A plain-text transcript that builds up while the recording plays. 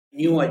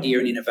new idea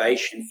and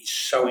innovation is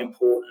so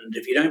important.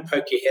 If you don't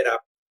poke your head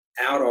up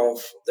out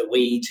of the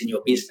weeds in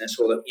your business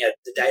or the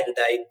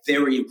day-to-day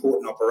very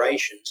important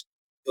operations,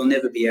 you'll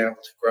never be able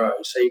to grow.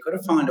 So you've got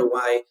to find a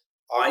way,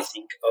 I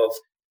think, of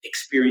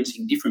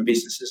experiencing different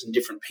businesses and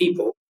different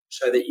people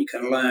so that you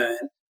can learn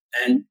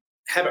and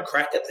have a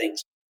crack at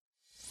things.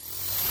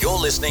 You're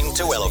listening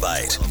to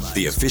Elevate,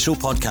 the official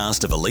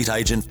podcast of Elite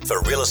Agent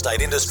for real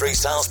estate industry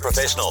sales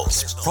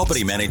professionals,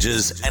 property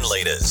managers and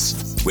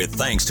leaders. With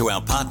thanks to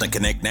our partner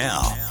Connect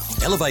Now,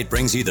 Elevate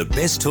brings you the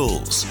best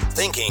tools,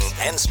 thinking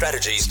and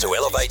strategies to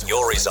elevate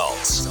your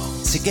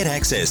results. To get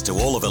access to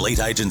all of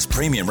Elite Agent's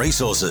premium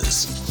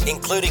resources,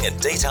 including a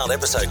detailed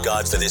episode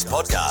guide for this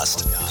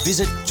podcast,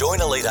 visit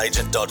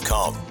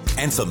joineliteagent.com.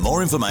 And for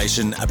more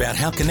information about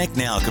how Connect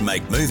Now can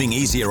make moving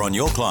easier on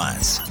your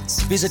clients,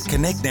 visit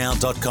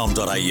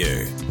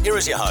connectnow.com.au. Here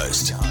is your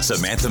host,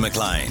 Samantha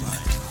McLean.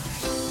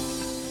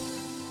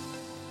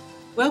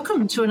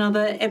 Welcome to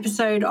another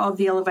episode of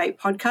the Elevate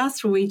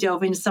podcast, where we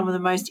delve into some of the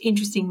most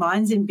interesting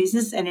minds in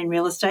business and in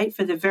real estate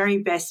for the very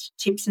best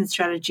tips and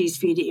strategies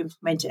for you to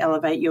implement to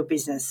elevate your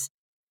business.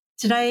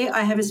 Today,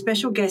 I have a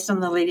special guest on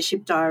the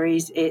Leadership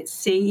Diaries. It's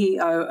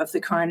CEO of the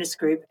Coronis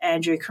Group,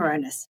 Andrew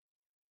Coronis.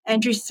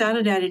 Andrew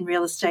started out in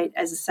real estate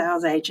as a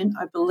sales agent,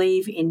 I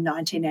believe, in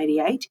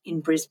 1988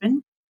 in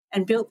Brisbane,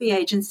 and built the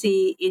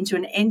agency into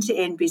an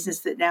end-to-end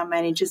business that now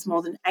manages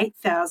more than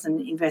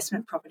 8,000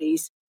 investment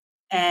properties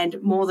and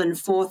more than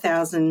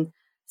 4,000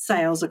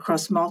 sales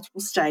across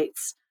multiple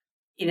states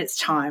in its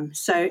time.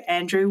 So,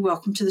 Andrew,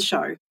 welcome to the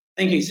show.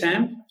 Thank you,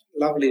 Sam.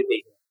 Lovely to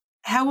be here.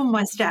 How are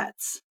my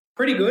stats?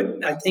 Pretty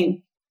good. I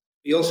think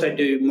we also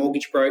do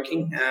mortgage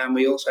broking.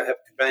 We also have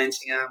a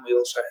conveyancing arm. We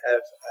also have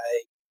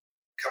a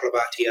couple of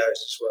RTOs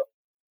as well.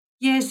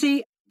 Yeah,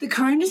 see, the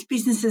Coronis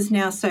business is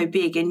now so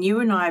big, and you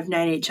and I have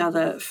known each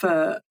other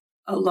for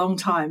a long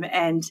time.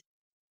 And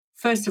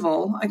first of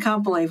all, I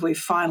can't believe we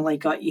finally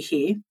got you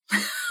here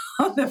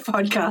on the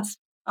podcast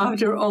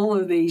after all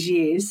of these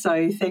years.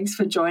 So thanks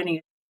for joining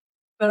us.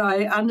 But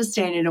I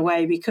understand in a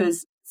way,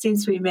 because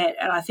since we met,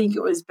 and I think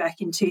it was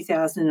back in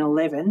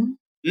 2011,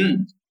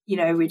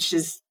 which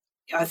is,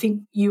 I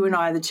think you and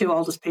I are the two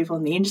oldest people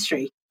in the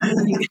industry.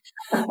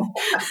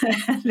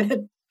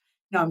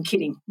 No, I'm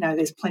kidding. No,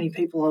 there's plenty of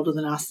people older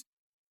than us.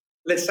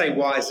 Let's say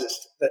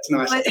wisest. That's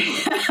nice.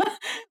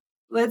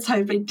 Let's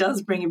hope it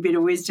does bring a bit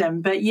of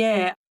wisdom. But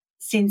yeah,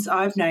 since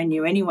I've known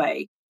you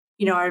anyway,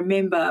 I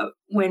remember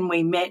when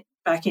we met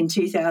back in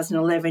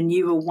 2011,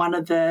 you were one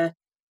of the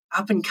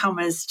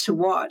up-and-comers to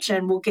watch,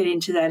 and we'll get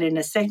into that in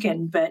a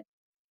second. But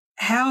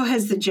how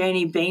has the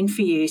journey been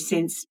for you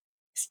since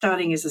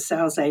starting as a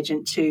sales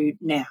agent to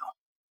now?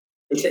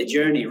 It's a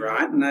journey,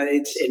 right? And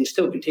it's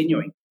still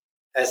continuing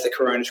as the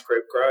Coronis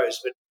Group grows.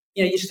 But,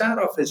 you start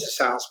off as a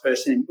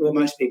salesperson, well,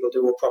 most people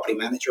do, or property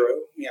manager, or,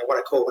 what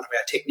I call one of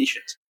our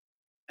technicians.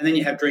 And then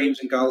you have dreams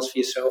and goals for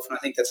yourself, and I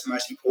think that's the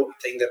most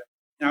important thing that,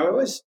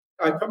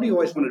 I probably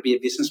always wanted to be a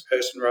business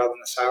person rather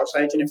than a sales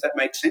agent, if that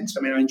makes sense.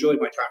 I mean, I enjoyed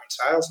my time in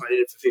sales, and I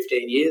did it for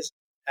 15 years,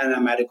 and I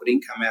made a good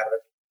income out of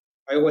it.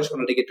 I always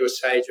wanted to get to a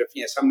stage of,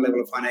 some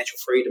level of financial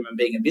freedom and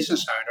being a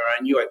business owner.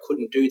 I knew I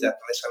couldn't do that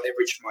unless I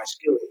leveraged my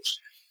skills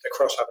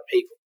across other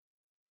people.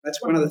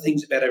 That's one of the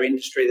things about our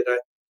industry that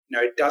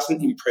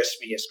doesn't impress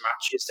me as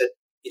much, is that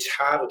it's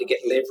harder to get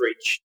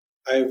leverage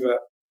over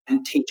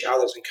and teach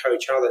others and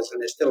coach others, and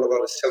there's still a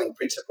lot of selling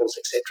principles,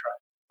 etc.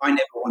 I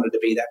never wanted to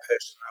be that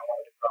person. I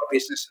wanted to grow a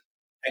business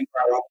and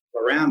grow up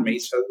around me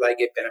so that they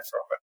get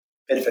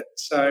benefit.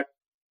 So,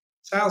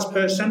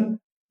 salesperson,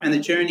 and the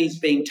journey's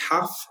been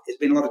tough. There's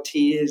been a lot of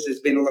tears.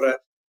 There's been a lot of,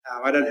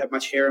 I don't have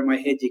much hair on my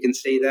head, you can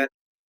see that.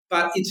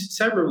 But it's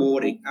so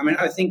rewarding. I mean,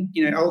 I think,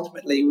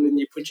 ultimately when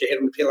you put your head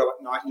on the pillow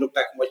at night and look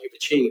back on what you've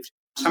achieved,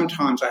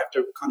 sometimes I have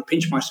to kind of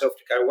pinch myself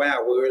to go,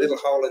 wow, we were a little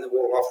hole in the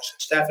wall office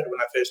at Stafford when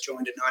I first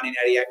joined in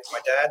 1988 with my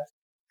dad,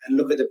 and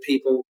look at the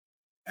people.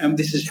 And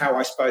this is how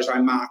I suppose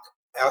I mark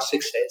our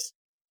success.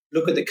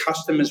 Look at the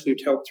customers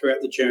we've helped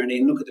throughout the journey,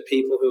 and look at the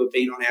people who have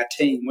been on our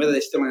team. Whether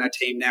they're still on our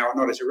team now or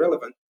not is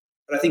irrelevant,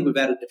 but I think we've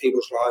added to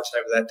people's lives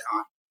over that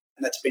time.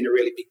 And that's been a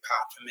really big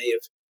part for me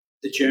of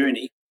the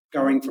journey,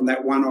 going from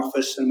that one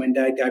office, and when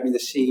Dad gave me the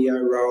CEO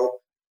role,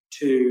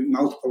 to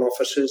multiple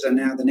offices, and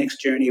now the next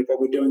journey of what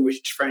we're doing, which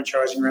is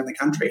franchising around the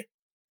country.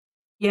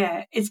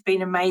 Yeah, it's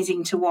been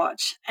amazing to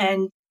watch.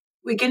 And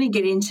we're going to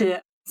get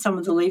into some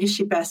of the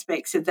leadership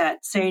aspects of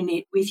that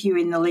soon with you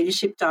in the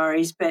Leadership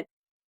Diaries. But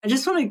I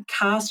just want to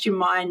cast your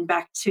mind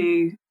back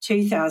to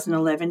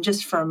 2011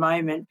 just for a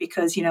moment,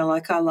 because,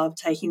 I love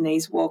taking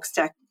these walks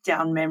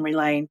down memory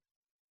lane.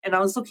 And I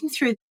was looking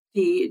through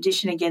the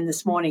edition again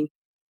this morning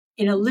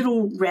in a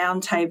little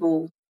round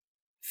table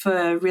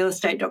for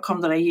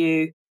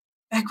realestate.com.au,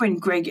 back when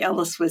Greg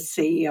Ellis was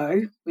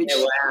CEO. Which,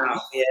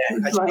 wow. Yeah,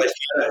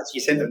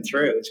 you sent them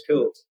through. It's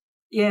cool.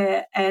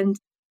 Yeah, and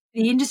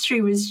the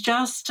industry was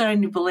just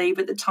starting to believe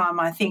at the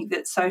time, I think,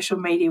 that social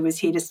media was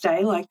here to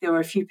stay. Like, there were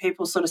a few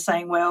people sort of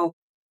saying, well,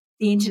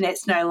 the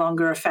internet's no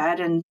longer a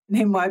fad and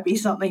there might be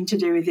something to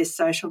do with this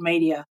social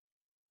media.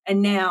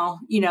 And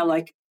now,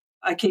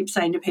 I keep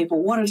saying to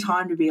people, what a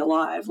time to be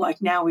alive.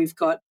 Like now we've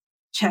got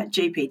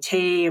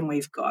ChatGPT and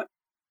we've got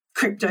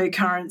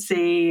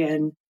cryptocurrency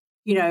and,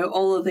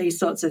 all of these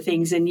sorts of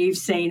things. And you've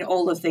seen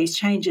all of these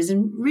changes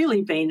and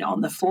really been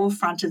on the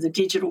forefront of the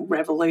digital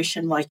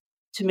revolution. Like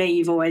to me,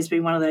 you've always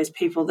been one of those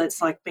people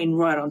that's like been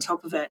right on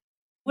top of it.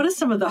 What are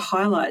some of the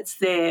highlights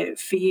there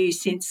for you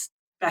since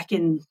back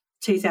in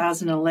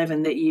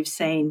 2011 that you've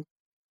seen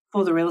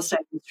for the real estate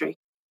industry?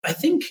 I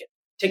think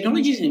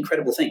technology is an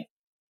incredible thing.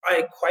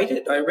 I read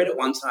it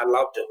once and I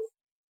loved it.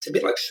 It's a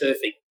bit like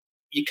surfing.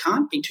 You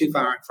can't be too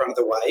far in front of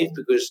the wave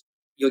because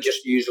you'll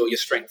just use all your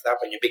strength up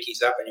and your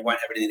bickies up and you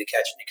won't have anything to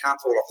catch and you can't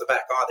fall off the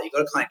back either. You've got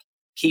to kind of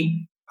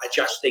keep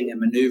adjusting and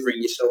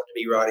manoeuvring yourself to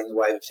be riding the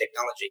wave of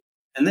technology.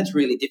 And that's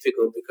really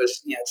difficult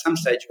because, at some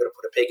stage you've got to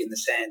put a peg in the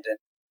sand and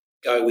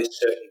go with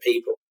certain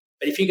people.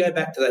 But if you go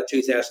back to that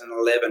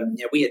 2011,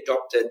 we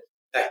adopted,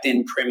 back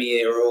then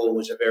Premiere All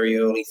was a very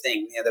early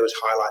thing. There was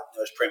Highlight and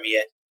there was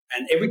Premiere.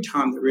 And every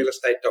time that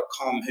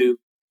realestate.com, who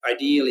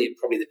ideally are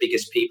probably the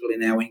biggest people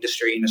in our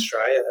industry in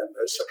Australia,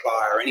 a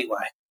supplier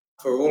anyway,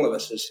 for all of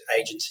us as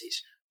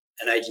agencies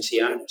and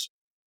agency owners,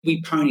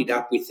 we ponied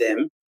up with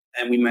them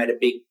and we made a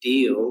big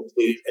deal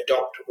to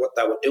adopt what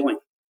they were doing.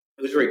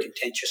 It was very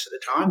contentious at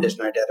the time, there's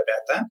no doubt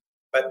about that.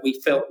 But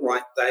we felt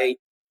like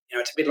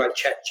it's a bit like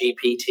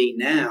ChatGPT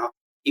now.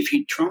 If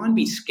you try and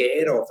be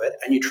scared of it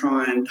and you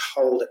try and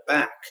hold it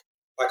back,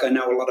 like I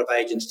know a lot of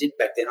agents did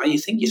back then, you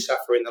think you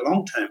suffer in the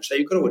long term. So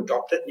you've got to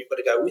adopt it and you've got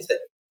to go with it.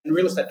 And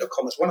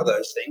realestate.com is one of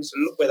those things.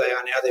 And look where they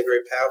are now, they're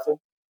very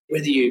powerful.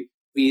 Whether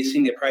we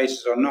sing their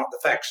praises or not, the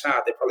facts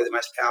are they're probably the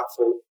most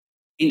powerful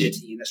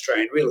entity in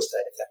Australian real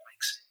estate, if that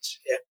makes sense.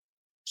 Yeah.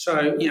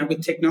 So,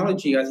 with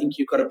technology, I think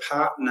you've got to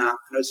partner,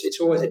 and it's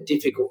always a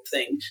difficult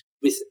thing,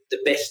 with the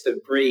best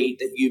of breed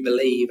that you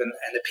believe and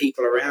the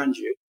people around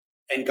you,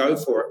 and go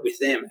for it with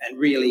them and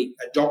really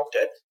adopt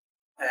it.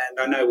 And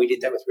I know we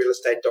did that with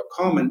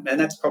realestate.com, and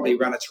that's probably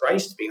run its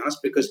race, to be honest,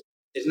 because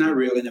there's no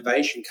real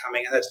innovation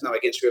coming, and that's no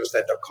against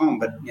realestate.com,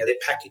 but their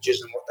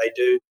packages and what they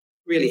do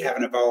really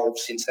haven't evolved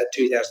since that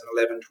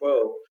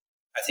 2011-12.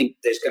 I think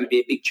there's going to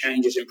be big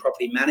changes in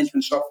property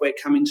management software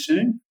coming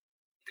soon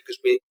because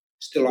we're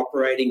still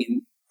operating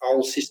in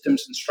old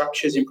systems and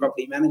structures in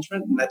property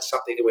management, and that's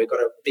something that we've got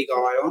a big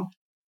eye on.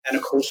 And,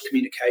 of course,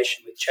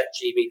 communication with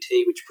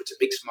ChatGPT, which puts a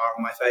big smile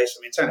on my face.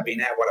 It's only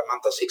been out, a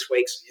month or 6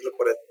 weeks, and you look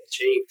what it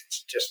achieved.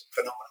 It's just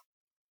phenomenal.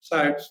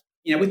 So,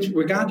 with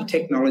regard to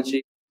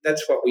technology,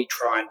 that's what we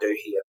try and do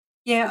here.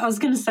 Yeah, I was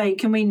going to say,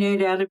 can we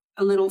nerd out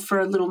a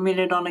little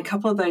minute on a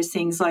couple of those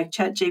things like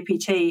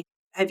ChatGPT?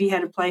 Have you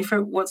had a play for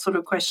it? What sort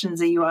of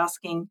questions are you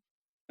asking?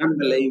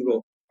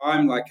 Unbelievable.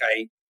 I'm like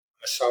a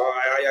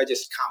messiah. I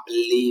just can't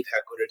believe how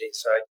good it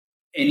is. So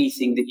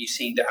anything that you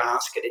seem to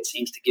ask it, it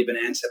seems to give an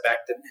answer back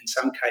that in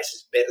some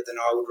cases better than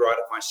I would write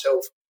it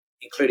myself,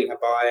 including a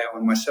bio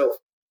on myself.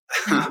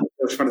 That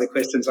was one of the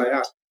questions I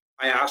asked.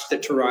 I asked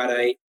it to write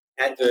an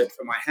advert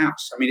for my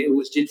house. It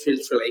was just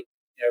literally,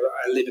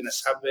 I live in a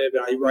suburb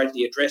and I wrote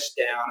the address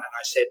down and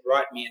I said,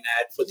 write me an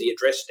ad, put the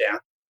address down.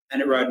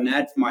 And it wrote an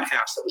ad for my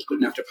house that was good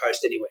enough to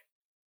post anywhere.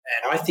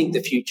 And I think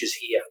the future's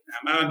here.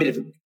 I'm a bit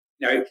of,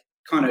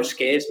 kind of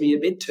scares me a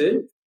bit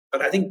too.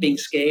 But I think being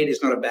scared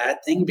is not a bad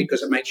thing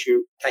because it makes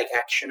you take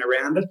action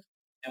around it.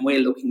 And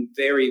we're looking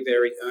very,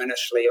 very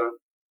earnestly on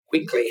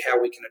quickly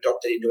how we can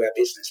adopt it into our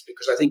business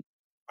because I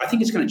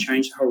think it's going to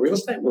change the whole real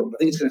estate world. I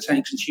think it's going to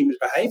change consumers'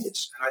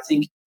 behaviours. And I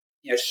think,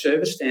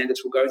 service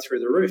standards will go through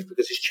the roof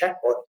because this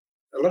chatbot,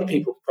 a lot of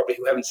people probably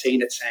who haven't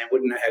seen it, Sam,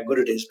 wouldn't know how good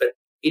it is, but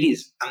it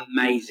is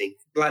amazing,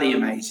 bloody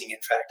amazing, in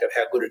fact, of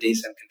how good it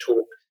is and can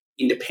talk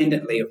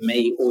independently of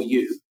me or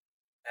you.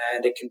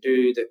 And it can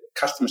do the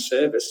customer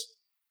service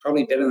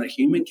probably better than a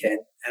human can.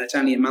 And it's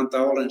only a month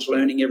old and it's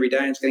learning every day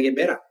and it's going to get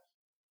better.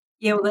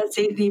 Yeah, well, that's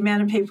it. The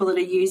amount of people that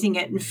are using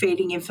it and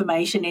feeding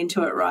information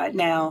into it right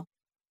now,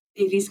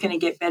 it is going to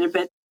get better.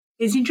 But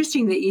it's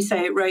interesting that you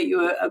say it wrote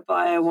you a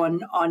bio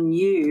on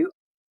you.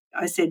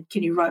 I said,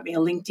 can you write me a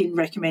LinkedIn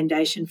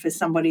recommendation for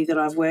somebody that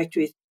I've worked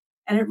with?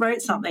 And it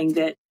wrote something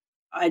that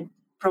I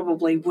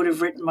probably would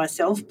have written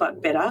myself,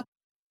 but better.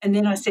 And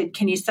then I said,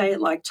 can you say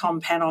it like Tom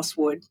Panos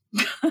would?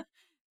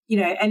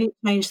 And it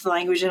changed the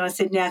language. And I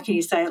said, now can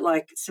you say it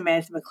like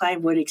Samantha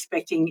McLean would,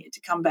 expecting it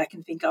to come back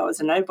and think I was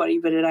a nobody,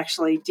 but it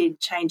actually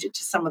did change it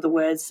to some of the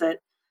words that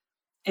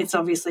it's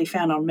obviously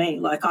found on me.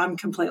 Like I'm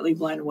completely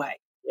blown away.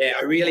 Yeah,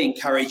 I really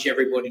encourage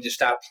everybody to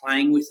start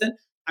playing with it.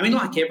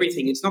 Like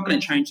everything, it's not going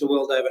to change the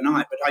world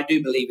overnight, but I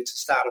do believe it's the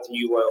start of the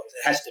new world.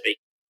 It has to be.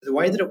 The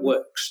way that it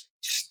works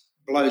just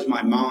blows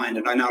my mind,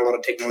 and I know a lot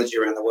of technology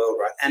around the world,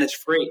 right? And it's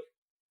free.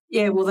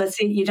 Yeah, well, that's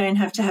it. You don't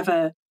have to have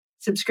a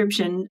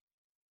subscription.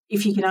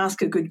 If you can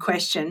ask a good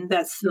question,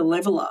 that's the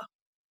leveler.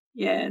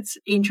 Yeah, it's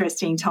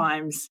interesting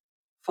times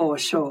for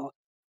sure.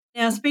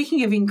 Now,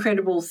 speaking of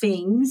incredible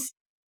things,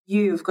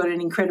 you've got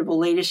an incredible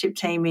leadership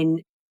team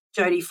in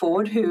Jodie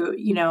Ford, who,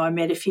 I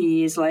met a few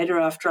years later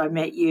after I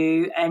met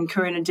you, and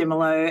Karuna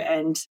Demelo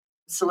and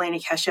Selena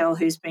Cashel,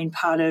 who's been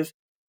part of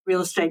real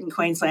estate in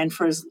Queensland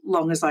for as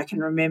long as I can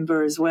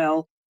remember as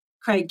well.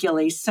 Craig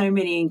Gillies, so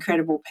many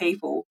incredible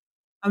people.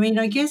 I mean,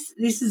 I guess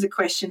this is a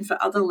question for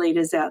other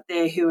leaders out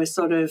there who are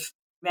sort of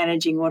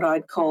managing what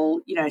I'd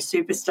call,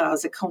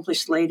 superstars,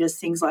 accomplished leaders,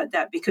 things like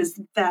that, because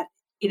that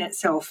in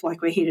itself,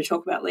 like we're here to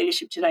talk about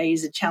leadership today,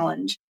 is a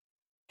challenge.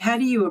 How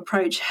do you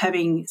approach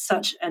having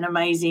such an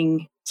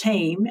amazing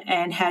team,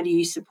 and how do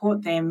you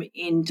support them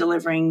in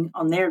delivering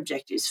on their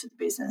objectives for the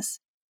business?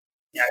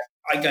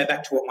 I go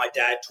back to what my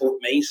dad taught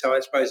me, so I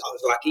suppose I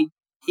was lucky.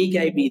 He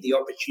gave me the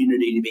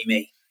opportunity to be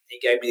me. He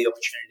gave me the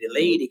opportunity to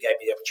lead, he gave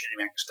me the opportunity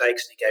to make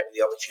mistakes, and he gave me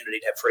the opportunity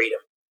to have freedom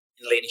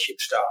in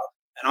leadership style.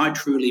 And I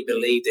truly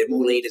believe there are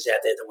more leaders out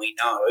there than we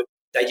know.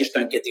 They just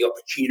don't get the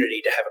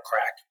opportunity to have a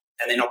crack,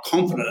 and they're not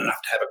confident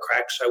enough to have a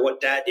crack. So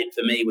what Dad did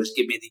for me was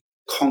give me the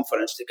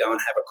confidence to go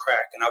and have a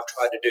crack, and I've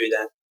tried to do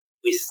that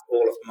with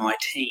all of my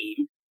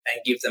team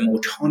and give them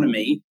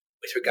autonomy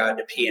with regard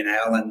to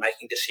P&L and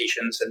making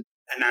decisions and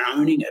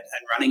owning it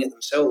and running it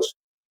themselves.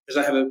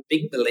 Because I have a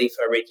big belief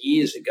I read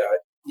years ago,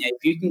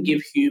 if you can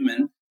give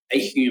a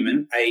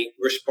human a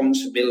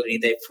responsibility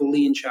they're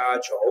fully in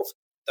charge of,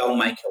 they'll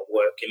make it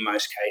work in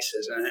most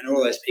cases. And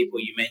all those people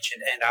you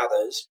mentioned and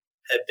others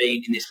have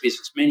been in this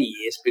business many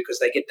years because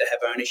they get to have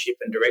ownership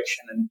and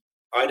direction. And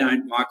I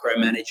don't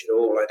micromanage at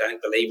all. I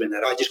don't believe in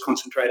that. I just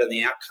concentrate on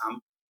the outcome.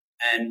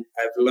 And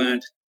I've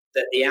learned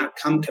that the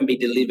outcome can be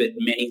delivered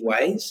many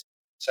ways.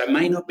 So it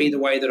may not be the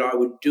way that I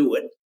would do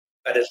it,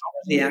 but as long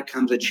as the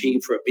outcome's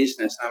achieved for a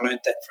business, and I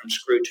learned that from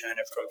Screw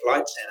Turner from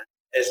Flight Centre,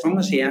 as long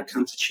as the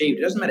outcome's achieved,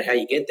 it doesn't matter how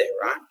you get there,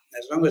 right?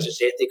 As long as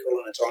it's ethical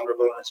and it's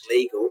honourable and it's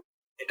legal,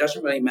 it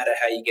doesn't really matter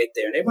how you get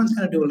there. And everyone's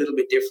going to do a little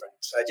bit different.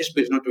 So just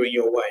because it's not doing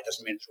your way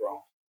doesn't mean it's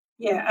wrong.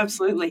 Yeah,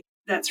 absolutely.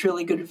 That's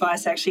really good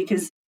advice, actually,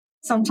 because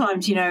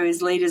sometimes,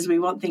 as leaders, we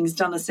want things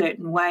done a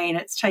certain way, and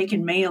it's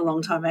taken me a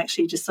long time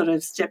actually to sort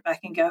of step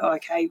back and go,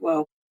 okay,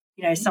 well,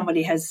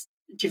 somebody has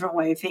a different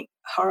way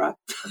of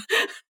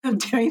of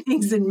doing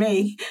things than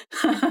me.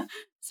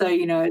 So,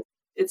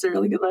 it's a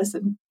really good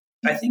lesson.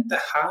 I think the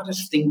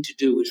hardest thing to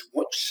do is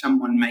watch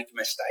someone make a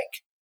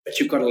mistake, but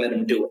you've got to let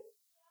them do it.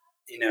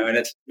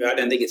 And I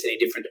don't think it's any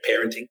different to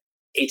parenting.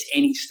 It's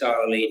any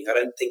style of leading. I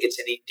don't think it's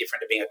any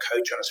different to being a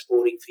coach on a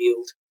sporting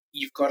field.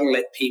 You've got to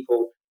let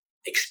people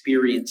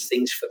experience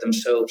things for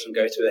themselves and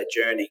go through that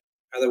journey.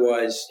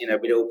 Otherwise,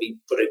 we'd all be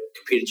put a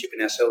computer chip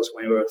in ourselves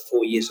when we were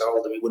 4 years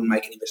old and we wouldn't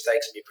make any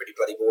mistakes and be pretty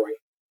bloody boring.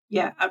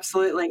 Yeah,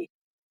 absolutely.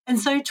 And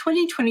so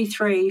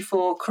 2023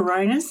 for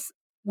Coronis,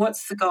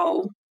 what's the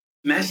goal?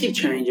 Massive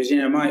changes.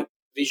 My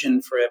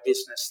vision for our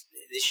business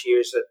this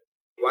year is that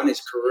one is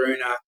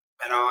Karuna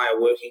and I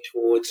are working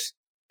towards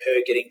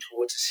her getting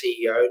towards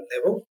the CEO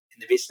level in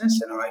the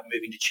business and I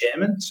moving to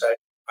chairman. So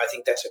I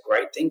think that's a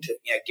great thing to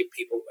give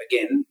people,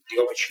 again,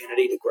 the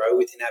opportunity to grow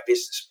within our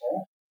business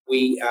more.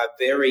 We are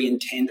very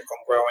intent on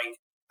growing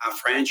our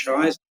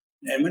franchise.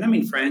 And when I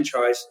mean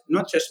franchise,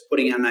 not just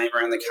putting our name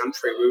around the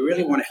country, we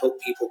really want to help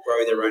people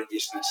grow their own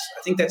business.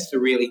 I think that's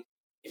in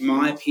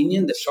my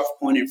opinion, the soft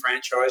point in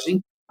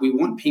franchising. We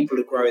want people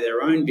to grow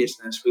their own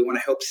business. We want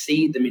to help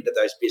seed them into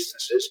those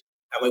businesses,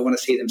 and we want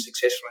to see them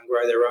successful and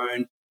grow their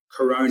own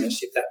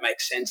Coronis, if that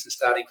makes sense, and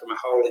starting from a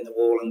hole in the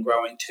wall and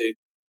growing to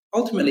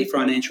ultimately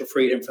financial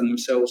freedom for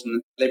themselves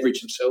and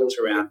leverage themselves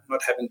around,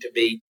 not having to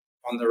be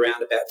on the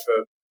roundabout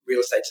for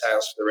real estate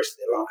sales for the rest of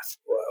their life,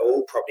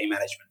 or property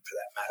management for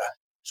that matter.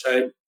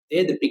 So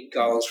they're the big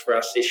goals for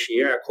us this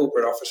year. Our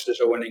corporate offices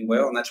are winning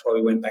well, and that's why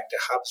we went back to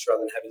hubs rather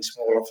than having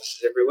small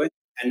offices everywhere.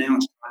 And now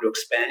it's time to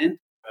expand.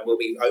 And we'll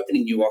be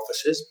opening new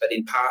offices, but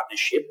in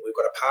partnership. We've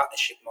got a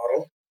partnership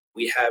model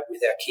we have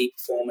with our key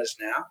performers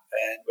now,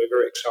 and we're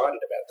very excited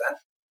about that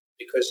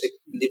because it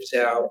lives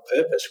our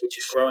purpose, which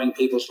is growing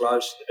people's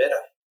lives for the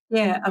better.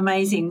 Yeah,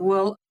 amazing.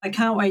 Well, I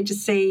can't wait to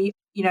see,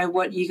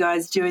 what you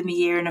guys do in the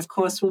year. And, of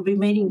course, we'll be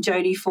meeting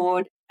Jodie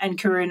Ford and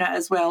Karuna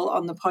as well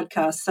on the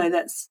podcast. So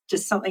that's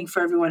just something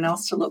for everyone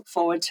else to look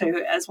forward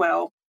to as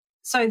well.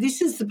 So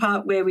this is the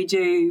part where we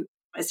do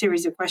a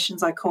series of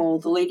questions I call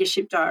the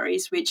Leadership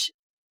Diaries, which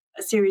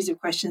a series of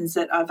questions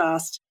that I've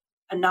asked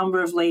a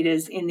number of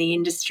leaders in the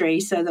industry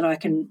so that I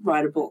can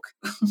write a book,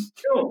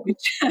 Sure.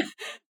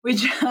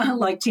 which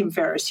like Tim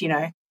Ferriss,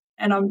 and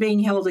I'm being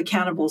held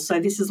accountable.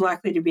 So this is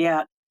likely to be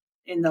out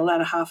in the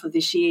latter half of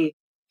this year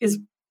because,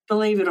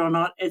 believe it or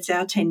not, it's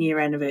our 10-year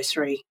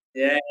anniversary.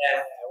 Yeah,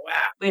 wow.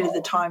 Where did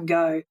the time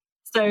go?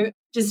 So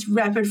just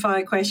rapid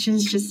fire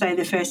questions. Just say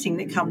the first thing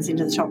that comes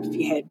into the top of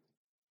your head.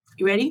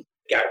 You ready?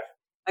 Go.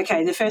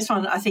 Okay, the first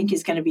one I think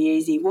is going to be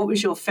easy. What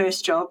was your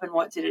first job and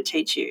what did it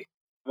teach you?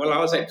 Well, I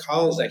was at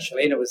Coles,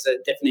 actually, and it was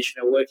the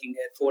definition of working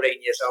at 14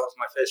 years old was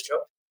my first job.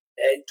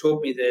 It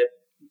taught me the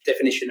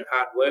definition of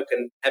hard work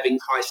and having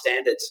high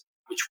standards,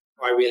 which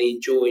I really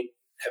enjoyed,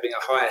 having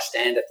a higher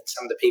standard than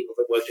some of the people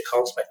that worked at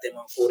Coles back then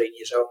when I was 14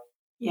 years old.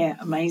 Yeah,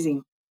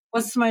 amazing.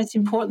 What's the most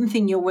important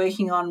thing you're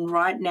working on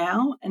right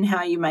now and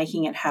how you're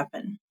making it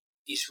happen?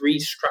 Is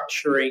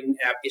restructuring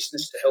our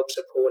business to help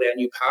support our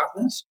new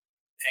partners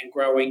and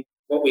growing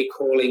what we're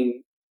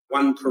calling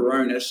One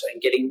Coronis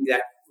and getting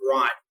that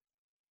right.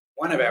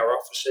 One of our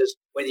offices,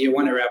 whether you're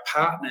one of our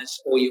partners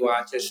or you're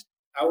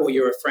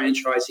a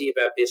franchisee of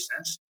our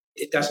business,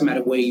 it doesn't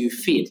matter where you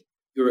fit.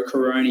 you're a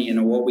Coronian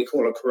or what we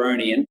call a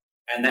Coronian,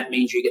 and that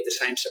means you get the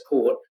same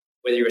support,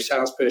 whether you're a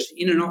salesperson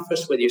in an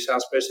office, whether you're a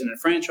salesperson in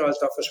a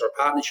franchised office or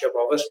a partnership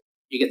office,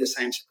 you get the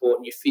same support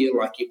and you feel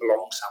like you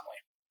belong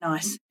somewhere.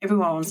 Nice.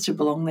 Everyone wants to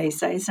belong these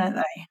days, don't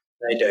they?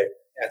 They do.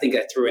 I think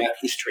that throughout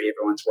history,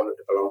 everyone's wanted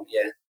to belong,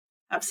 yeah.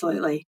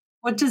 Absolutely.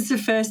 What does the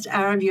first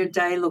hour of your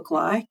day look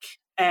like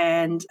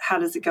and how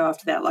does it go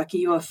after that? Like, are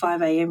you a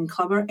 5 a.m.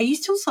 clubber? Are you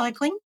still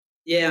cycling?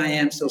 Yeah, I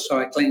am still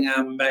cycling.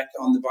 Back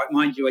on the bike.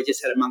 Mind you, I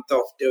just had a month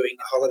off doing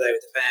a holiday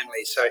with the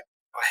family, so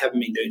I haven't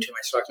been doing too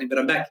much cycling, but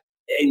I'm back,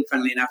 and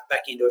funnily enough,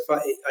 back into it.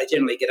 I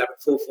generally get up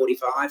at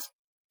 4:45.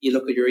 You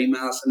look at your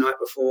emails the night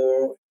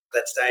before. At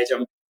that stage,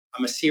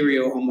 I'm a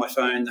serial on my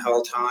phone the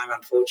whole time,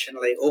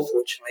 unfortunately, or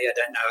fortunately, I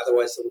don't know.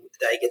 Otherwise, the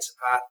day gets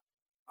apart.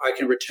 I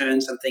can return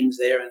some things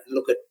there and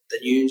look at the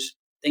news,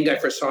 then go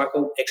for a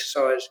cycle,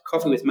 exercise,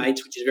 coffee with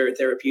mates, which is very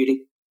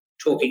therapeutic,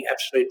 talking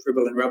absolute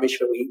dribble and rubbish,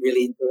 but we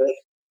really enjoy it.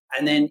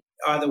 And then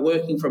either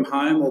working from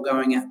home or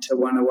going out to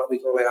one of what we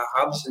call our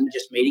hubs and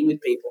just meeting with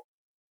people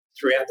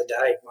throughout the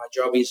day. My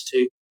job is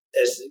to,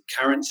 as the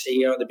current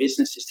CEO of the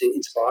business, is to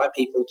inspire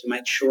people to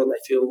make sure they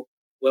feel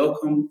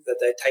welcome, that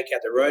they take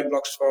out the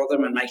roadblocks for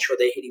them and make sure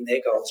they're hitting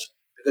their goals.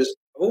 Because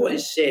I've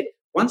always said,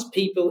 once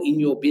people in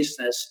your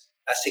business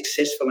are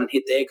successful and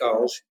hit their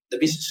goals, the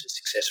business is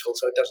successful,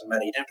 so it doesn't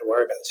matter. You don't have to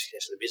worry about the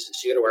success of the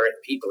business. You've got to worry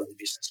about people in the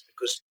business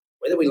because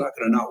whether we like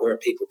it or not, we're a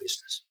people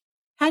business.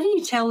 How do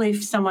you tell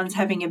if someone's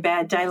having a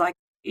bad day? Like,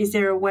 is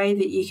there a way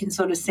that you can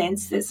sort of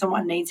sense that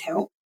someone needs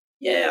help?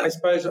 Yeah, I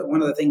suppose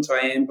one of the things I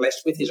am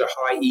blessed with is a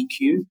high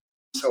EQ.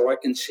 So I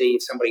can see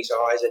if somebody's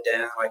eyes are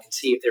down. I can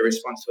see if their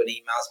response to an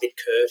email is a bit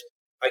curt.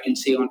 I can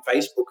see on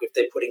Facebook if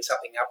they're putting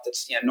something up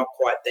that's not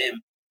quite them.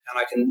 And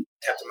I can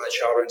tap them on the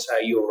shoulder and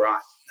say, you're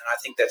right. And I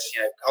think that's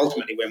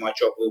ultimately where my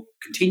job will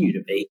continue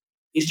to be,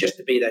 is just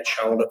to be that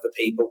shoulder for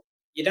people.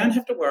 You don't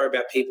have to worry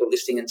about people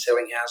listing and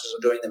selling houses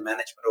or doing the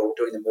management or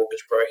doing the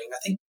mortgage broking.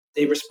 I think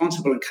they're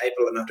responsible and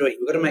capable enough doing it.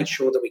 We've got to make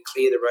sure that we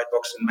clear the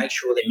roadblocks and make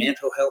sure their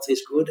mental health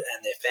is good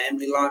and their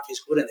family life is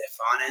good and their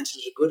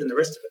finances are good and the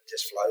rest of it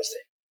just flows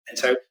there. And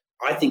so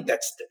I think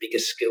that's the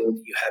biggest skill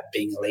you have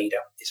being a leader,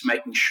 is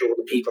making sure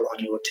the people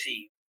on your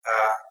team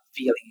are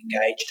feeling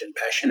engaged and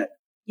passionate.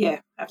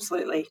 Yeah,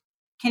 absolutely.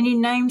 Can you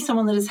name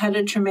someone that has had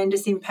a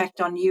tremendous impact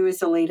on you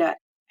as a leader,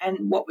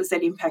 and what was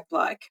that impact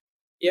like?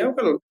 Yeah, I've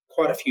got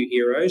quite a few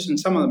heroes, and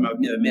some of them I've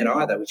never met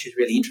either, which is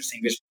really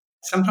interesting because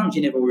sometimes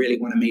you never really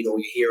want to meet all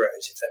your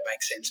heroes, if that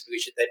makes sense,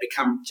 because they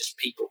become just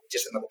people,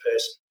 just another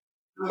person.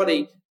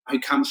 Somebody who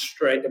comes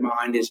straight to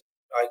mind is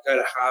I go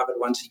to Harvard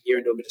once a year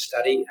and do a bit of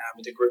study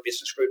with the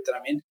business group that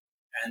I'm in,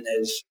 and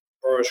there's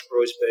Boris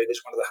Groysberg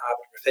is one of the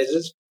Harvard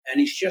professors, and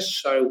he's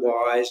just so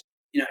wise,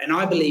 and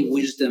I believe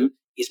wisdom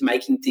is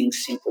making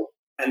things simple,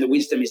 and the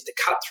wisdom is to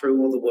cut through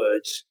all the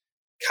words,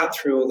 cut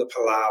through all the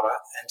palaver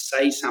and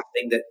say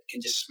something that can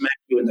just smack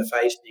you in the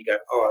face and you go,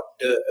 oh,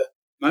 duh.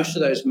 Most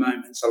of those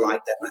moments are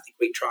like that, and I think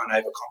we try and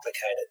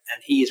overcomplicate it,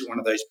 and he is one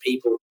of those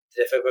people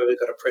that if I've ever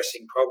got a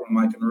pressing problem,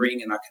 I can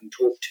ring and I can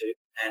talk to,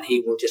 and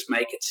he will just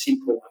make it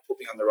simple and put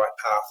me on the right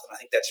path. And I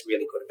think that's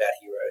really good about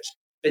heroes.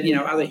 But,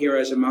 other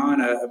heroes of mine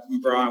are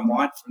Brian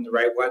White from the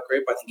Ray White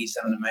Group. I think he's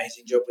done an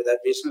amazing job with that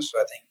business.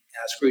 I think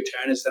Screw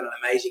Turner's done an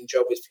amazing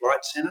job with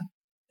Flight Centre.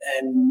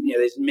 And,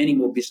 there's many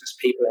more business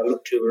people I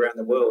look to around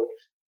the world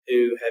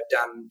who have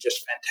done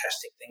just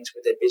fantastic things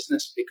with their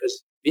business,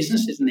 because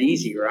business isn't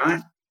easy,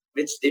 right?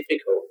 It's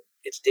difficult.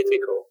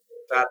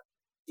 But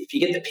if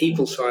you get the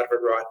people side of it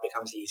right, it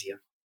becomes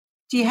easier.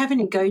 Do you have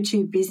any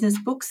go-to business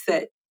books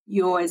that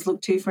you always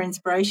look to for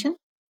inspiration?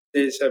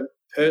 There's a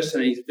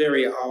person, he's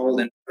very old,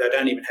 and I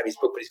don't even have his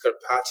book, but he's got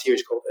a part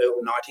series called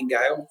Earl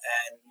Nightingale,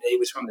 and he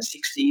was from the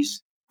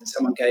 60s, and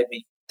someone gave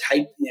me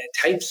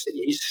tapes that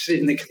you used to sit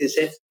in the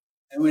cassette,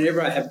 and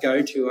whenever I have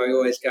go-to, I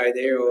always go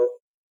there. Or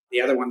the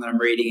other one that I'm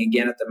reading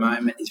again at the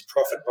moment is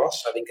Profit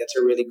Boss. I think that's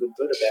a really good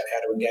book about how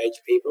to engage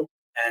people.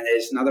 And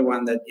there's another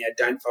one that,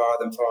 Don't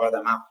Fire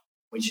Them Up,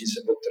 which is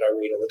a book that I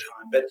read all the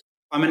time. But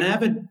I'm an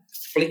avid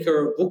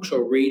flicker of books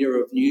or reader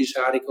of news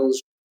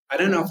articles. I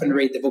don't often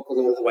read the book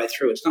all the way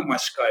through. It's not my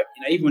scope.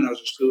 Even when I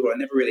was at school, I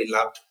never really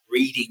loved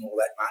reading all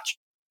that much.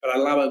 But I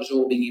love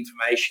absorbing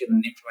information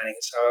and implementing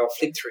it. So I'll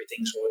flick through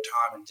things all the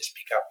time and just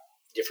pick up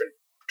different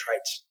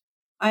traits.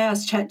 I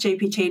asked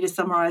ChatGPT to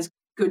summarise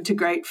good to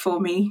great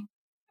for me,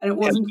 and it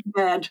wasn't too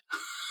bad.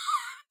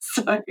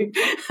 So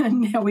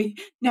now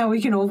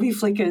we can all be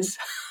flickers.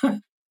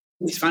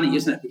 It's funny,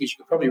 isn't it? Because you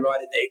could probably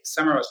write it there,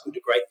 summarise good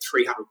to great in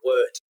 300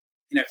 words.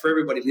 For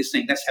everybody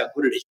listening, that's how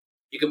good it is.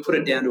 You can put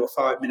it down to a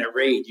 5-minute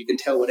read. You can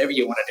tell whatever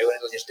you want to do and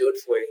it'll just do it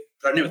for you.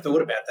 But I never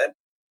thought about that.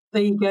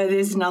 There you go.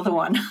 There's another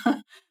one.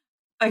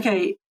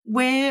 Okay,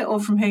 where or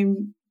from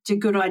whom do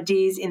good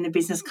ideas in the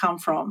business come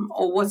from?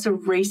 Or what's a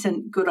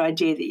recent good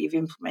idea that you've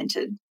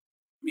implemented?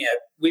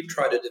 We've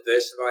tried to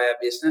diversify our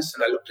business,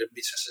 and I looked at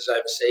businesses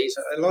overseas.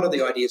 A lot of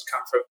the ideas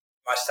come from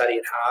my study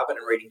at Harvard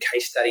and reading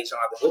case studies on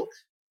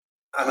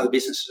other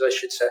businesses, I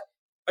should say.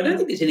 I don't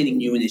think there's anything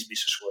new in this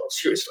business world,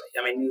 seriously.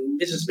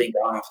 Business has been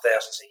going on for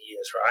thousands of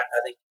years, right?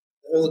 I think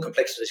all the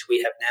complexities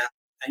we have now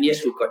And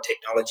yes, we've got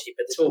technology,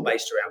 but it's all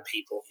based around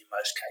people in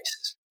most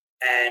cases.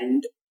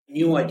 And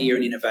new idea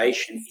and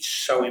innovation is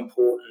so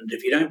important.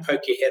 If you don't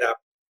poke your head up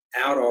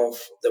out of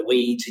the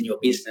weeds in your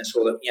business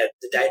or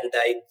the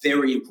day-to-day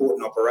very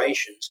important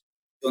operations,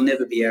 you'll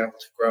never be able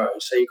to grow.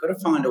 So you've got to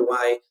find a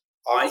way,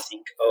 I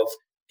think, of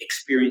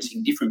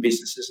experiencing different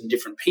businesses and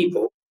different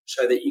people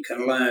so that you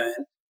can learn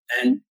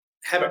and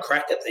have a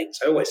crack at things.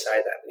 I always say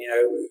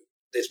that,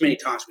 there's many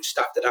times we've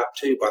stuffed it up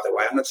too, by the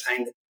way. I'm not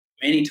saying that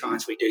many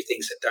times we do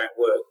things that don't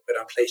work, but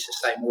I'm pleased to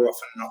say more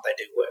often than not they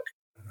do work.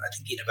 I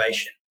think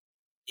innovation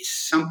is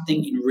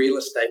something in real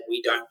estate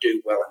we don't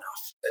do well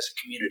enough as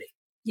a community.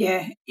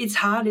 Yeah, it's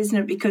hard, isn't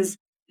it? Because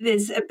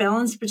there's a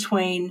balance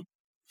between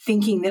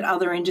thinking that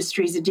other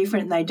industries are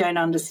different and they don't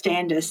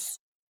understand us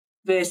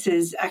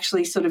versus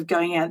actually sort of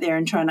going out there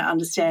and trying to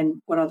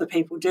understand what other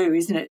people do,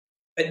 isn't it?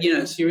 But,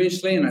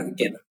 seriously, and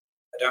again,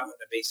 I don't want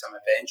to be some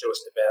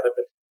evangelist about it,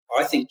 but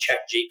I think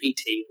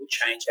ChatGPT will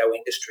change our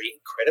industry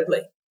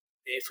incredibly.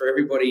 For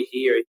everybody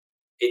here,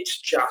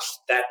 it's just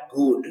that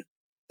good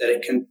that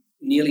it can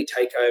nearly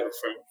take over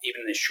from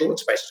even the short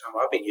space of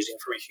time I've been using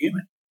from a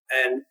human.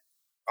 And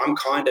I'm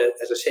kind of,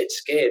 as I said,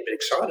 scared but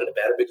excited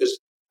about it because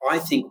I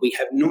think we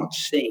have not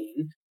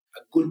seen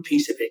a good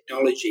piece of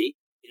technology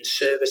in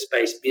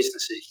service-based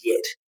businesses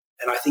yet.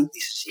 And I think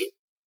this is it.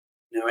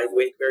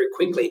 We're very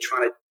quickly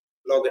trying to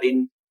log it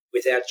in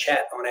with our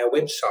chat on our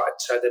website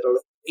so that it'll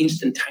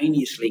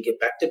instantaneously get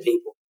back to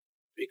people.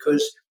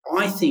 Because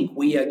I think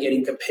we are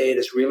getting compared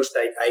as real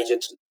estate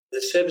agents,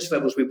 the service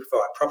levels we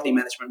provide, property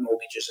management,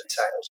 mortgages and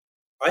sales.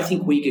 I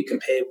think we get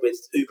compared with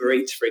Uber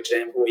Eats, for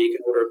example, where you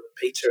can order a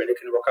pizza and it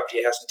can rock up to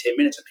your house in 10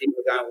 minutes and people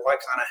are going, why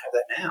can't I have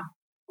that now?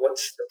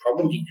 What's the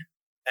problem here?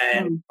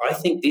 And I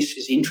think this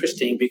is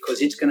interesting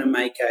because it's going to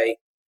make an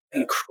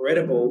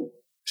incredible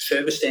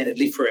service standard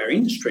lift for our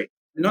industry,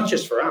 not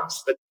just for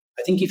us, but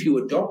I think if you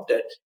adopt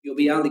it, you'll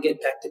be able to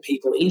get back to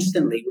people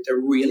instantly with a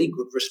really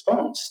good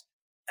response.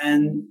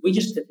 And we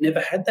just have never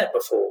had that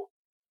before.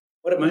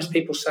 What do most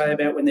people say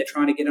about when they're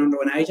trying to get onto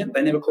an agent?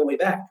 They never call me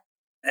back.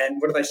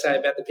 And what do they say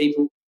about the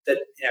people that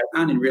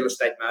aren't in real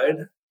estate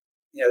mode?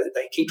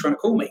 They keep trying to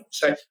call me.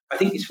 So I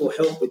think this will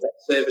help with that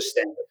service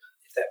standard,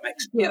 if that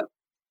makes sense. Yeah.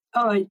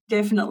 Oh,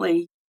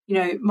 definitely.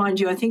 Mind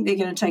you, I think they're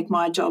going to take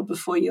my job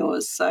before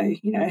yours. So,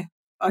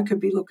 I could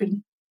be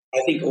looking.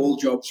 I think all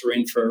jobs are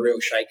in for a real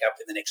shake-up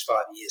in the next 5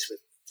 years with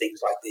things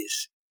like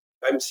this.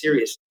 I'm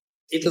serious.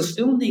 It'll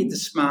still need the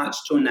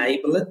smarts to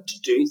enable it to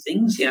do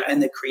things,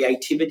 and the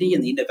creativity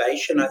and the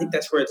innovation. I think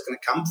that's where it's going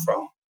to come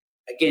from.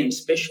 Again,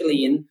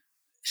 especially in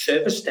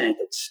service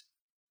standards.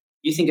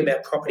 You think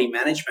about property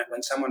management,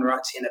 when someone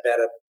writes in about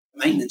a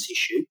maintenance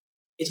issue,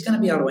 it's going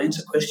to be able to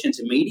answer questions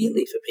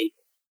immediately for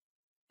people.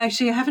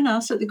 Actually, I haven't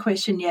asked it the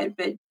question yet,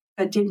 but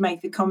I did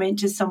make the comment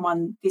to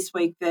someone this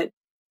week that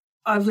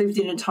I've lived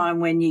in a time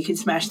when you could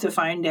smash the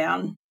phone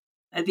down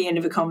at the end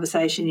of a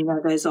conversation,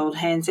 those old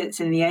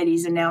handsets in the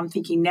 80s. And now I'm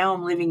thinking, now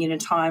I'm living in a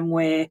time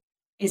where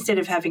instead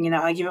of having an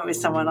argument with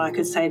someone, I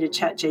could say to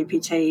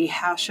ChatGPT,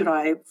 how should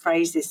I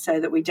phrase this so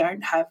that we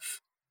don't have,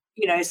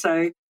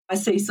 so I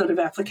see sort of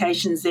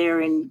applications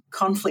there in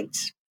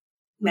conflict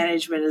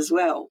management as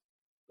well.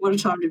 What a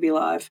time to be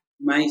alive.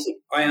 Amazing.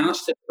 I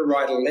asked it to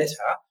write a letter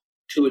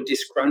to a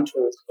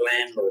disgruntled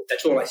landlord.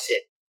 That's all I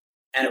said.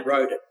 And it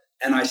wrote it.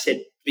 And I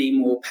said, be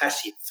more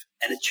passive.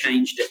 And it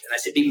changed it. And I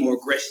said, be more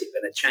aggressive.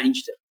 And it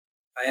changed it.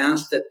 I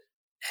asked it,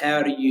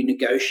 how do you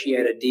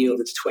negotiate a deal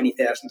that's $20,000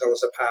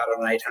 apart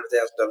on an $800,000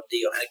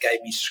 deal? And it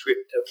gave me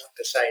script of what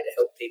to say to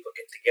help people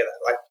get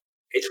together.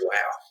 It's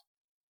wow.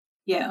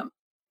 Yeah.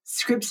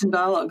 Scripts and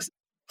dialogues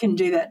can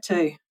do that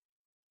too.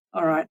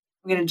 All right.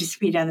 I'm going to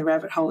disappear down the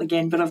rabbit hole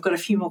again, but I've got a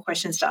few more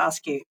questions to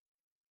ask you.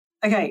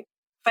 Okay.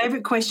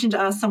 Favourite question to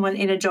ask someone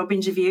in a job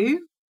interview,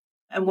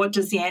 and what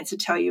does the answer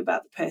tell you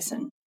about the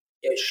person?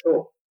 Yeah,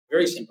 sure.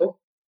 Very simple.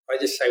 I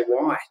just say,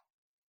 why?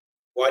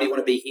 Why do you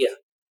want to be here?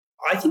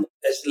 I think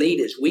as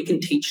leaders, we can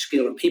teach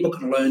skill and people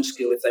can learn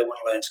skill if they want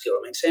to learn skill.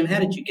 I mean, Sam, how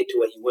did you get to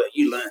where you were?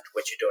 You learned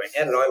what you're doing.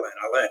 How did I learn?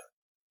 I learned.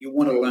 You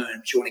want to learn,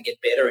 but you want to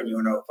get better and you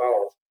want to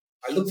evolve.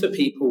 I look for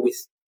people with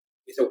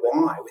a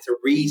why, with a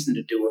reason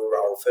to do a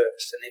role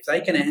first. And if they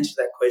can answer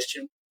that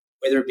question,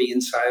 whether it be in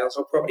sales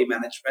or property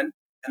management,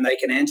 and they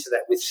can answer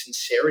that with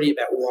sincerity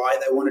about why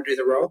they want to do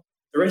the role,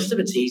 the rest of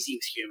it's easy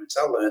with humans.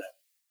 They'll learn it.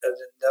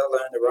 They'll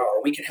learn the role.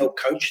 And we can help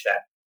coach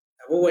that.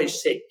 I've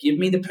always said, give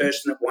me the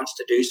person that wants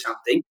to do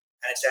something,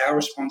 and it's our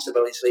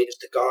responsibility as leaders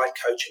to guide,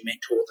 coach and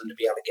mentor them to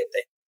be able to get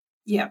there.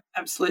 Yeah,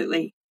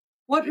 absolutely.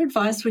 What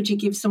advice would you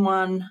give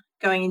someone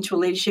going into a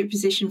leadership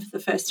position for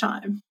the first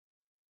time?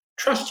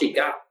 Trust your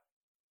gut.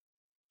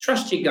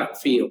 Trust your gut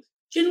feel.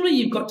 Generally,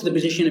 you've got to the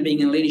position of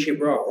being in a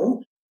leadership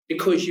role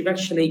because you've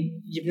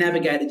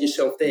navigated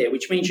yourself there,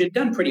 which means you've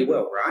done pretty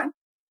well, right?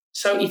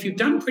 So if you've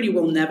done pretty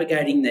well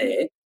navigating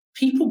there,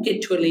 people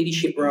get to a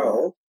leadership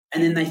role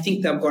and then they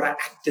think they've got to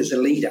act as a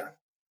leader.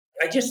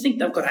 I just think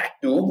they've got to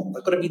act normal.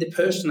 They've got to be the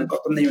person that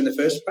got them there in the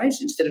first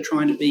place instead of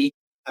trying to be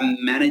a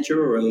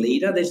manager or a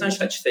leader. There's no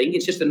such thing.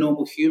 It's just a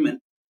normal human.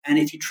 And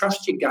if you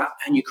trust your gut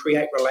and you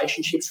create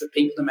relationships with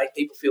people to make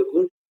people feel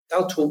good,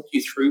 they'll talk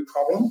you through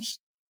problems.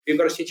 We've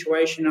got a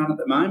situation on at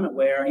the moment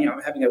where,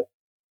 I'm having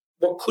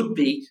what could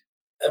be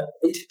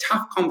it's a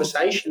tough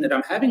conversation that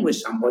I'm having with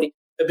somebody,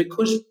 but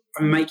because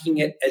I'm making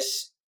it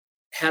as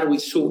how do we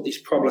sort this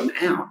problem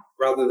out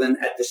rather than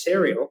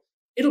adversarial,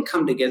 it'll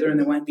come together and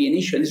there won't be an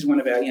issue. And this is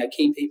one of our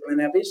key people in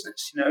our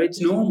business.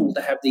 It's normal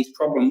to have these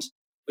problems,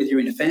 whether you're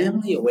in a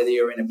family or whether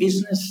you're in a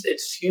business.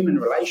 It's human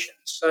relations.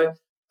 So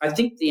I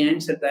think the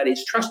answer to that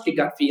is trust your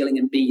gut feeling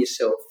and be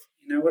yourself.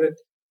 What did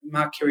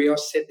Mark Kyrgios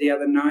said the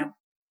other night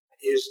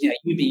is,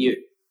 you be you,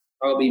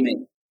 I'll be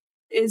me.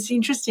 It's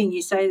interesting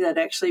you say that,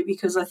 actually,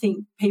 because I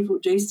think people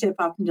do step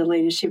up into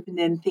leadership and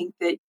then think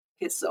that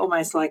it's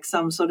almost like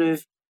some sort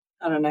of,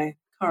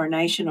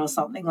 coronation or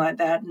something like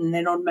that, and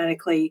then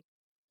automatically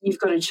you've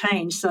got to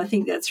change. So I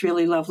think that's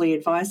really lovely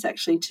advice,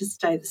 actually, to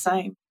stay the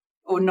same,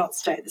 or not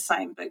stay the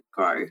same, but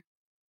grow.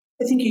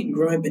 I think you can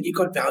grow, but you've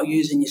got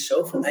values in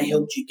yourself and they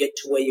helped you get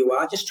to where you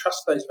are. Just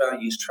trust those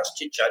values,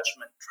 trust your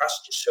judgment,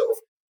 trust yourself,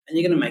 and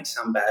you're going to make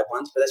some bad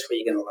ones, but that's where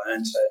you're going to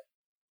learn. So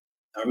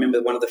I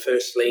remember one of the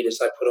first leaders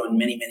I put on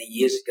many, many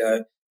years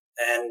ago,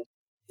 and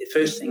the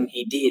first thing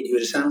he did, he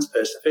was a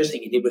salesperson, the first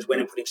thing he did was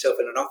went and put himself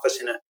in an office,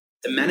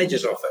 the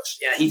manager's office.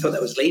 He thought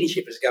that was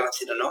leadership, is go and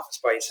sit in an office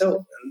by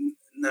yourself. And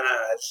no,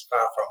 it's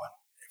far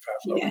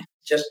from it.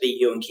 Just be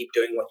you and keep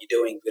doing what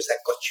you're doing, because that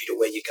got you to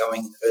where you're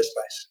going in the first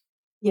place.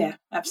 Yeah,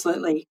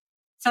 absolutely.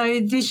 So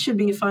this should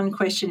be a fun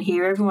question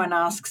here. Everyone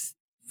asks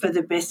for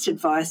the best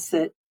advice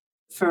that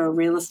for a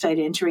real estate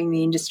entering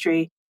the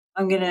industry.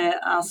 I'm going to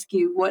ask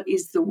you, what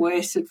is the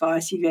worst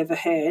advice you've ever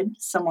heard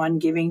someone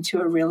giving to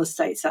a real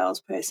estate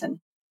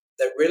salesperson?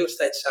 That real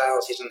estate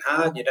sales isn't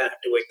hard. You don't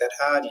have to work that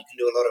hard. You can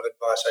do a lot of it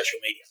via social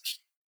media.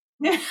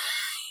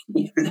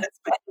 Yeah, that's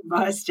bad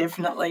advice,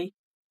 definitely.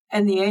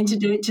 And the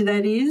antidote to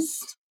that is?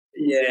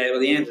 Yeah, well,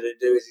 the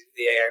antidote is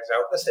the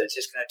opposite. It's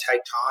just going to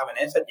take time and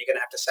effort, and you're going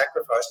to have to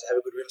sacrifice to have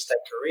a good real estate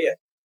career.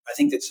 I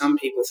think that some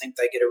people think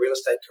they get a real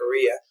estate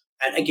career,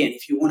 and again,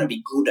 if you want to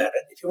be good at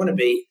it, if you want to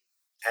be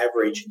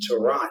average, it's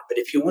all right. But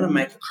if you want to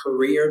make a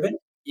career of it,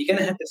 you're going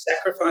to have to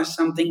sacrifice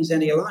some things out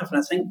of your life. And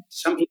I think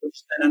some people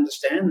just don't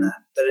understand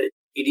that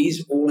it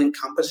is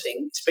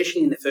all-encompassing,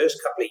 especially in the first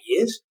couple of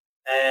years.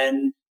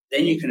 And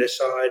then you can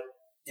decide,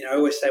 I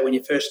always say when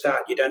you first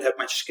start, you don't have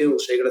much skill,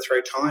 so you've got to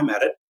throw time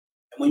at it.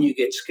 And when you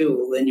get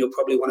skill, then you'll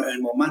probably want to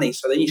earn more money.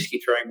 So then you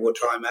keep throwing more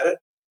time at it.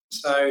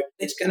 So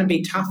it's going to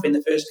be tough in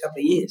the first couple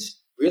of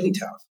years, really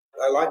tough.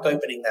 I like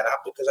opening that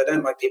up because I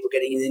don't like people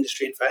getting in the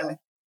industry and failing.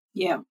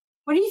 Yeah.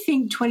 What do you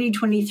think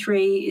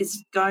 2023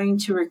 is going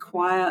to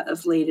require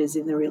of leaders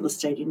in the real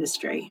estate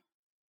industry?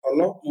 A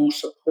lot more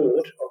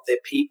support of their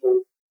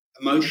people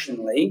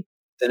emotionally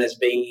than has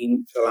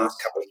been for the last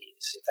couple of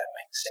years, if that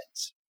makes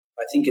sense.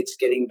 I think it's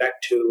getting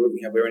back to,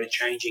 we're in a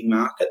changing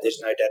market.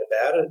 There's no doubt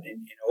about it.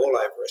 In all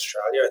over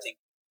Australia, I think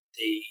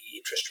the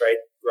interest rate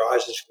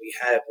rises we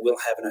have will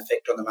have an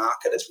effect on the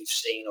market, as we've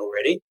seen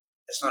already.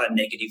 It's not a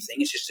negative thing.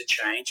 It's just a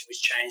change.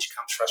 With change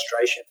comes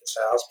frustration for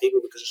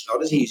salespeople because it's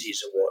not as easy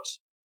as it was.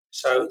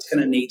 So it's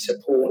going to need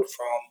support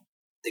from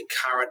the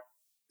current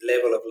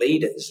level of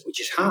leaders, which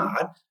is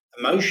hard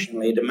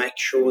emotionally, to make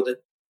sure that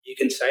you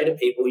can say to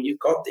people, you've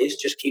got this,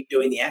 just keep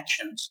doing the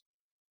actions.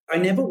 I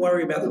never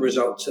worry about the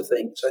results of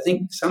things. I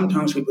think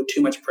sometimes we put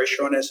too much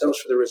pressure on ourselves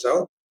for the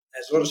result.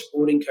 As a lot of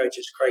sporting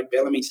coaches, Craig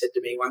Bellamy said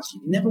to me once,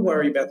 you never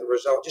worry about the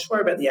result, just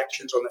worry about the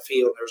actions on the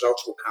field and the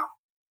results will come.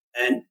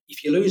 And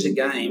if you lose a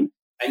game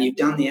and you've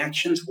done the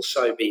actions, well,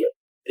 so be it.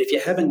 But if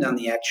you haven't done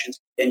the actions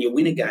and you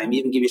win a game,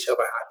 you can give yourself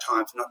a hard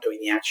time for not doing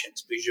the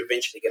actions because you're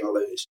eventually going to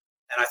lose.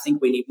 And I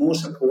think we need more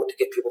support to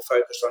get people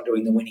focused on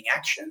doing the winning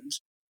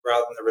actions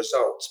rather than the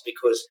results,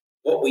 because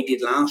what we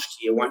did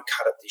last year won't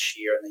cut it this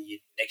year and the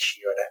next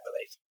year, I don't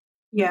believe.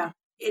 Yeah,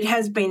 it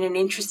has been an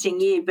interesting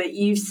year, but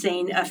you've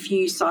seen a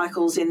few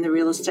cycles in the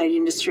real estate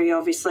industry,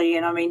 obviously.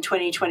 And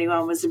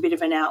 2021 was a bit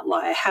of an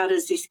outlier. How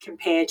does this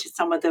compare to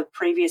some of the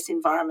previous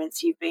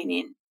environments you've been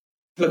in?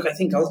 Look, I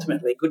think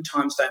ultimately good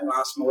times don't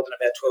last more than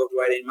about 12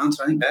 to 18 months.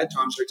 I think bad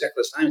times are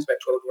exactly the same. It's about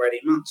 12 to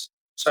 18 months.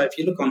 So if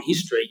you look on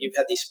history, you've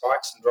had these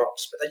spikes and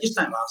drops, but they just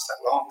don't last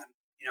that long. And,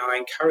 I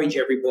encourage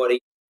everybody,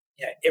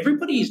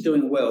 everybody who's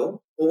doing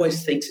well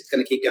always thinks it's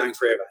going to keep going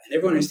forever. And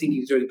everyone who's thinking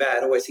it's doing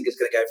bad always thinks it's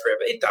going to go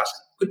forever. It doesn't.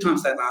 Good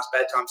times don't last,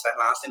 bad times don't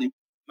last. And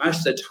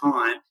most of the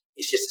time,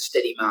 it's just a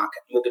steady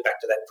market. And we'll get back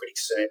to that pretty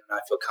soon. And I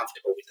feel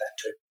comfortable with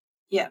that too.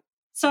 Yeah.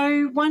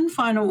 So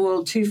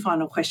two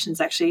final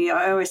questions, actually.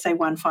 I always say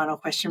one final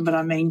question, but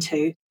I mean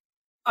two.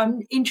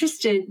 I'm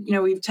interested,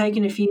 we've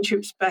taken a few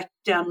trips back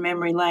down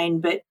memory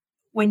lane, but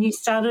when you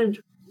started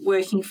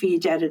working for your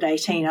dad at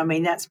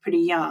 18, that's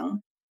pretty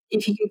young.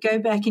 If you could go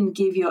back and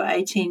give your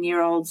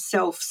 18-year-old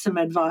self some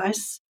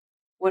advice,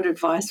 what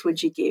advice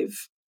would you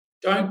give?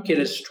 Don't get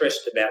as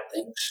stressed about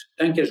things.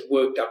 Don't get as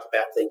worked up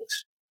about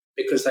things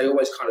because they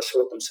always kind of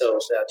sort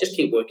themselves out. Just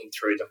keep working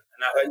through them.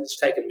 And it's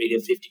taken me to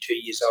 52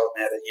 years old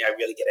now to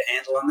really get a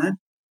handle on that.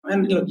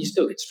 And look, you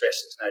still get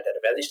stressed, there's no doubt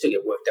about it. You still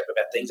get worked up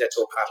about things. That's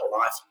all part of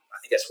life. I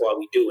think that's why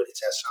we do it.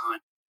 It's our sign.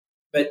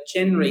 But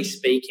generally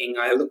speaking,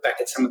 I look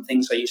back at some of the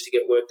things I used to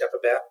get worked up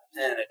about,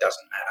 and it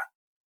doesn't matter.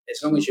 As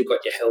long as you've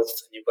got your health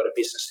and you've got a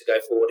business to go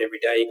forward every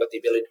day, you've got the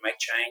ability to make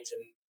change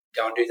and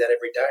go and do that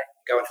every day.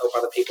 Go and help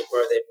other people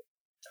grow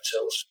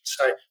themselves.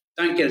 So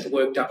don't get as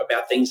worked up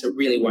about things that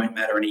really won't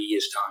matter in a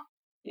year's time.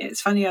 Yeah,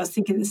 it's funny. I was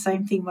thinking the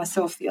same thing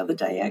myself the other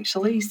day,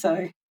 actually.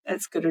 So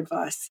that's good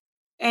advice.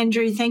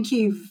 Andrew, thank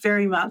you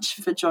very much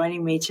for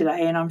joining me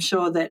today. And I'm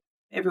sure that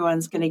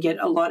everyone's going to get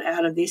a lot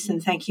out of this.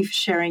 And thank you for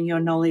sharing your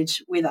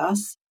knowledge with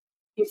us.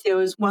 If there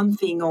was one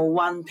thing or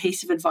one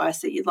piece of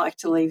advice that you'd like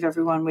to leave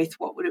everyone with,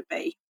 what would it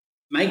be?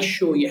 Make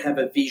sure you have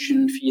a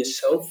vision for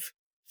yourself,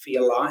 for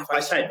your life. I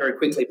say it very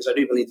quickly because I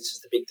do believe this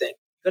is the big thing.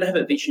 You've got to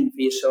have a vision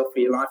for yourself, for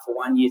your life for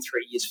 1 year,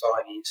 3 years, 5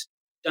 years.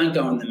 Don't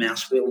go on the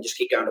mouse wheel and just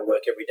keep going to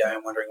work every day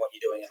and wondering what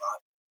you're doing in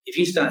life. If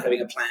you start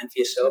having a plan for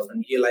yourself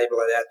and you label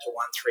it out to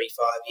 1, 3,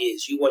 5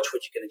 years, you watch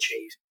what you can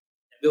achieve.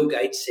 And Bill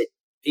Gates said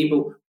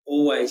people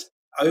always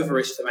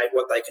overestimate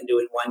what they can do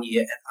in 1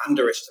 year and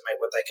underestimate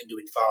what they can do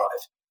in 5.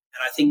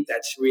 And I think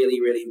that's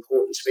really, really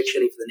important,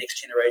 especially for the next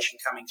generation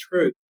coming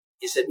through,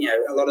 is that,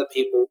 a lot of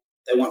people,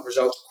 they want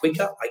results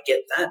quicker. I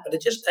get that, but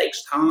it just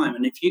takes time.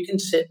 And if you can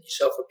set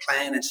yourself a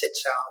plan and set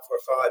sail for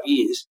 5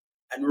 years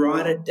and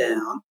write it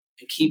down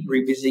and keep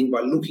revisiting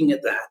by looking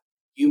at that,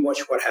 you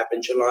watch what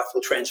happens. Your life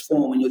will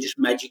transform and you'll just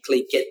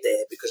magically get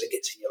there because it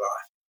gets in your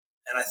life.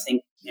 And I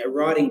think,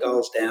 writing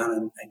goals down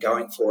and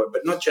going for it,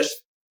 but not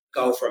just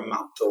goal for a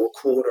month or a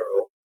quarter,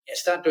 or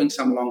start doing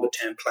some longer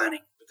term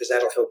planning because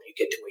that'll help you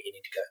get to where you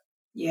need to go.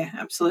 Yeah,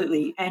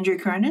 absolutely. Andrew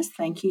Coronis,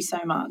 thank you so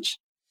much.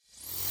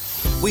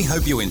 We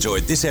hope you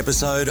enjoyed this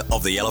episode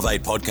of the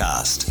Elevate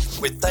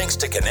podcast, with thanks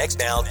to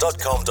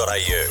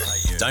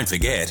connectnow.com.au. Don't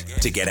forget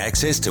to get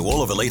access to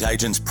all of Elite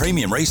Agent's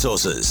premium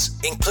resources,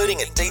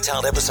 including a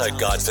detailed episode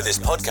guide for this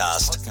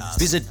podcast.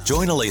 Visit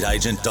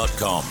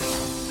joineliteagent.com.